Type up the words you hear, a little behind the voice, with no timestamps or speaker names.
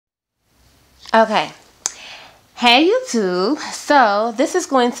Okay. Hey YouTube. So this is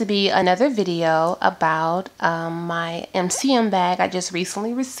going to be another video about my MCM bag I just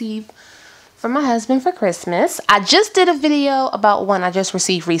recently received from my husband for Christmas. I just did a video about one I just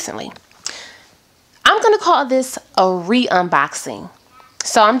received recently. I'm going to call this a re-unboxing.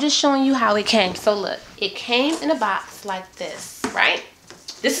 So I'm just showing you how it came. So look, it came in a box like this, right?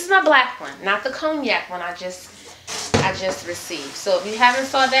 This is my black one, not the cognac one I just received. So if you haven't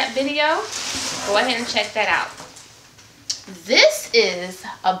saw that video, go ahead and check that out. This is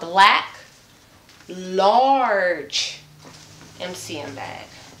a black, large MCM bag.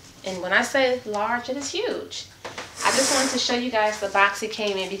 And when I say large, it is huge. I just wanted to show you guys the box it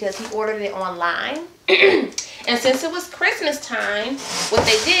came in because he ordered it online. And since it was Christmas time, what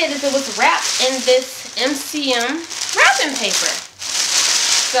they did is it was wrapped in this MCM wrapping paper.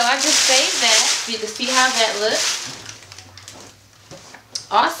 So I just saved that so you can see how that looks.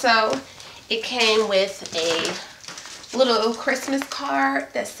 Also, it came with a little Christmas card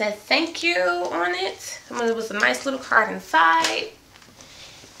that said thank you on it. I mean, it was a nice little card inside.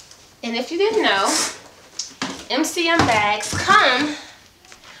 And if you didn't know, MCM bags come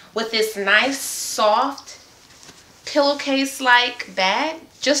with this nice, soft, pillowcase-like bag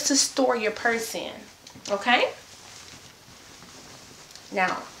just to store your purse in. Okay?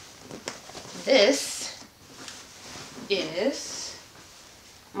 Now, this is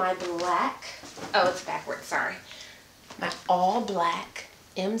my black, oh, it's backwards, sorry. My all black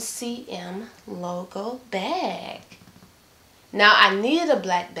MCM logo bag. Now, I needed a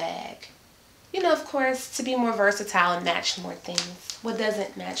black bag. You know, of course, to be more versatile and match more things. What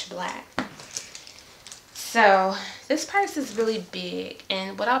doesn't match black? So, this purse is really big.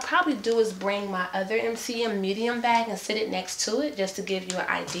 And what I'll probably do is bring my other MCM medium bag and sit it next to it just to give you an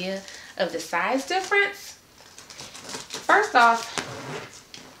idea of the size difference. First off,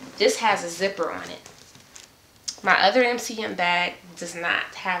 this has a zipper on it. My other MCM bag does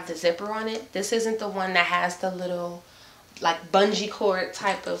not have the zipper on it. This isn't the one that has the little, like, bungee cord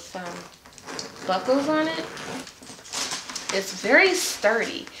type of buckles on it. It's very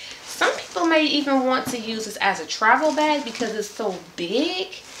sturdy. Some people may even want to use this as a travel bag because it's so big.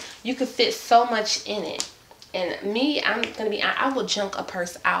 You could fit so much in it. And me, I will junk a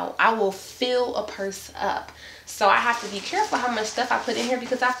purse out. I will fill a purse up. So I have to be careful how much stuff I put in here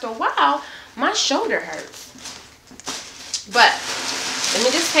because after a while, my shoulder hurts. But let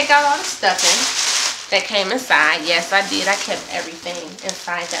me just take out all the stuffing that came inside. Yes, I did. I kept everything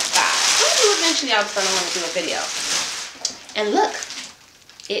inside that box. Eventually, I was going to want to do a video. And look,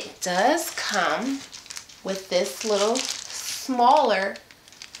 it does come with this little smaller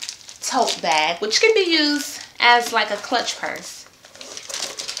tote bag, which can be used as like a clutch purse.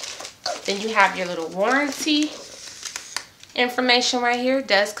 Then you have your little warranty information right here. It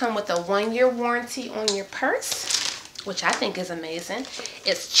does come with a 1-year warranty on your purse, which I think is amazing.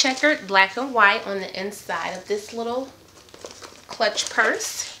 It's checkered black and white on the inside of this little clutch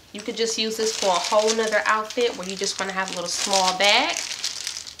purse. You could just use this for a whole nother outfit where you just want to have a little small bag.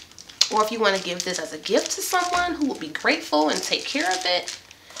 Or if you want to give this as a gift to someone who will be grateful and take care of it,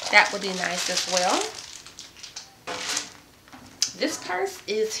 that would be nice as well. This purse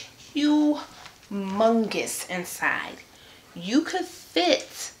is humongous inside. You could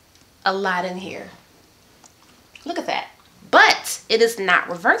fit a lot in here. Look at that. But it is not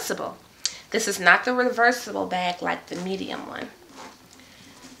reversible. This is not the reversible bag like the medium one.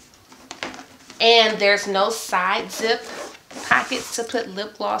 And there's no side zip pockets to put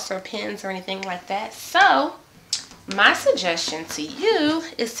lip gloss or pens or anything like that. So, my suggestion to you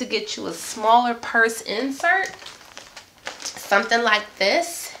is to get you a smaller purse insert. Something like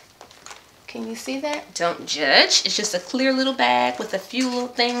this. Can you see that? Don't judge. It's just a clear little bag with a few little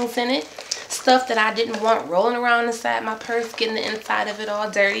things in it. Stuff that I didn't want rolling around inside my purse, getting the inside of it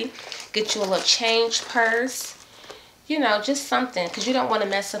all dirty. Get you a little change purse. You know, just something, because you don't want to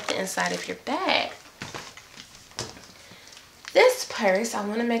mess up the inside of your bag. This purse, I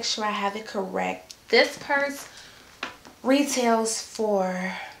want to make sure I have it correct. This purse retails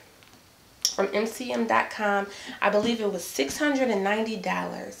from MCM.com, I believe it was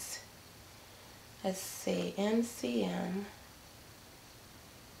 $690. Let's see, MCM.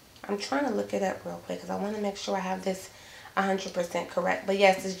 I'm trying to look it up real quick because I want to make sure I have this 100% correct. But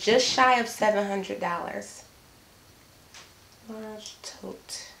yes, it's just shy of $700. Large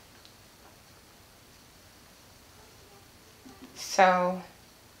tote. So,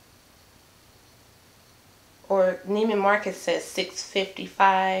 or Neiman Marcus says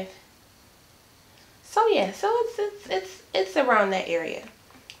 $655. So yeah, so it's around that area.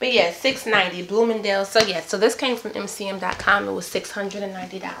 But yeah, $690, Bloomingdale. So yeah, so this came from MCM.com. It was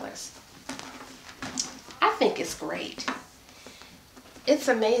 $690. think it's great. It's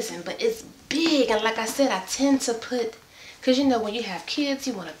amazing, but it's big. And like I said, I tend to put, because you know when you have kids,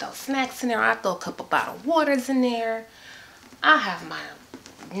 you want to throw snacks in there. I throw a couple bottled waters in there. I have my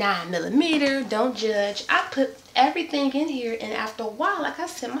 9mm, don't judge. I put everything in here, and after a while, like I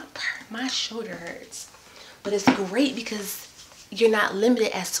said, my shoulder hurts. But it's great because you're not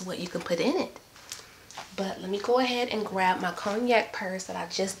limited as to what you can put in it. But let me go ahead and grab my cognac purse that I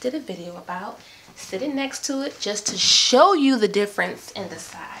just did a video about. Sit it next to it just to show you the difference in the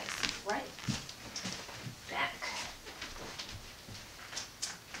size. Right back.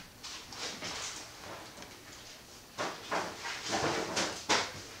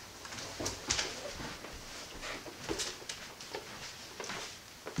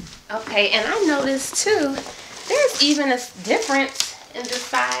 Okay, and I noticed too, there's even a difference in the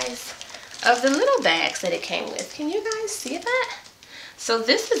size of the little bags that it came with. Can you guys see that? So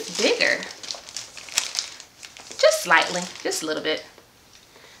this is bigger. Just slightly, just a little bit.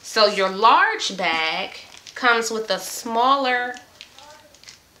 So your large bag comes with a smaller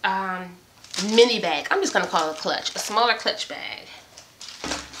mini bag. I'm just gonna call it a clutch, a smaller clutch bag.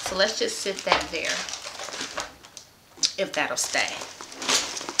 So let's just sit that there, if that'll stay.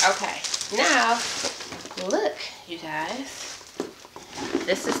 Okay, now look, you guys.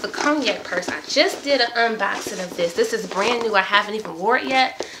 This is the cognac purse. I just did an unboxing of this. This is brand new. I haven't even wore it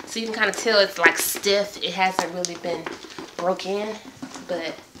yet. So you can kind of tell it's like stiff. It hasn't really been broke in.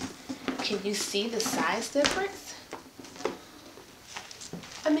 But can you see the size difference?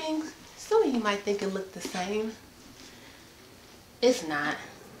 I mean, some of you might think it looked the same. It's not.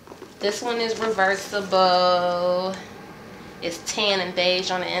 This one is reversible. It's tan and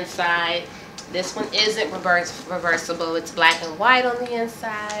beige on the inside. This one isn't reversible. It's black and white on the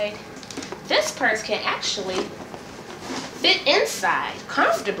inside. This purse can actually fit inside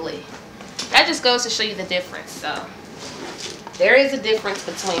comfortably. That just goes to show you the difference. So there is a difference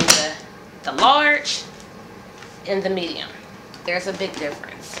between the large and the medium. There's a big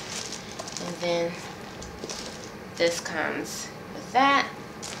difference. And then this comes with that.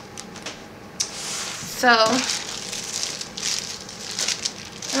 So,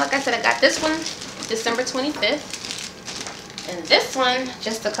 and like I said, I got this one December 25th. And this one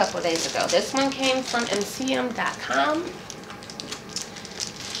just a couple days ago. This one came from MCM.com.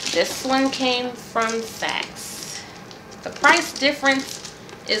 This one came from Saks. The price difference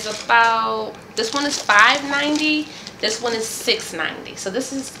is about, this one is $5.90. This one is $6.90. So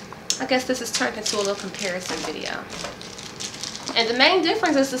this is, I guess this is turned into a little comparison video. And the main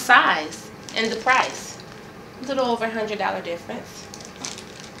difference is the size and the price. A little over $100 difference.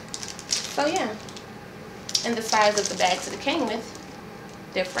 So yeah, and the size of the bags that it came with,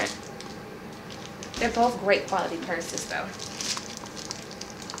 different. They're both great quality purses though.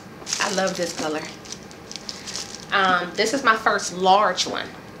 I love this color. This is my first large one.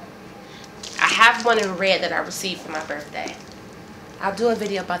 I have one in red that I received for my birthday. I'll do a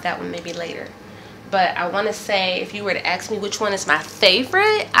video about that one maybe later. But I want to say, if you were to ask me which one is my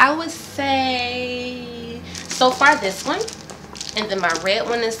favorite, I would say so far this one. And then my red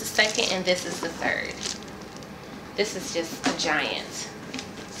one is the second, and this is the third. This is just a giant.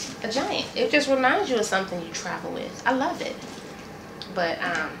 A giant. It just reminds you of something you travel with. I love it. But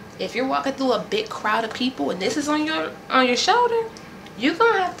if you're walking through a big crowd of people and this is on your shoulder, you're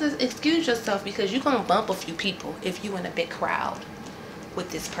gonna have to excuse yourself because you're gonna bump a few people if you're in a big crowd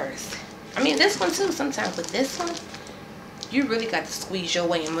with this purse. I mean this one too sometimes, but this one, you really got to squeeze your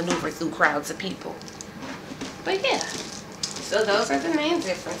way and maneuver through crowds of people. But yeah. So those are the main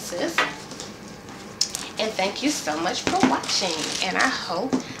differences. And thank you so much for watching. And I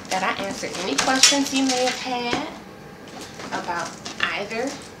hope that I answered any questions you may have had about either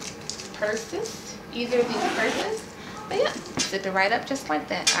purses, either of these purses. But yeah, zip it right up just like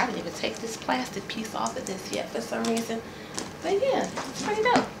that. I didn't even take this plastic piece off of this yet for some reason. But yeah, it's pretty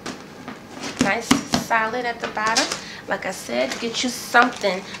dope. Nice, solid at the bottom. Like I said, get you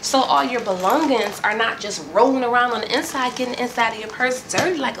something so all your belongings are not just rolling around on the inside, getting inside of your purse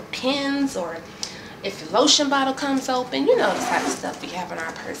dirty, like a pins, or if your lotion bottle comes open. You know the type of stuff we have in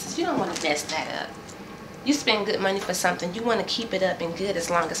our purses. You don't want to mess that up. You spend good money for something, you want to keep it up and good as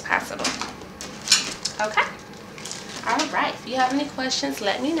long as possible. Okay? Alright, if you have any questions,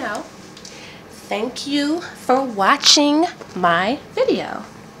 let me know. Thank you for watching my video.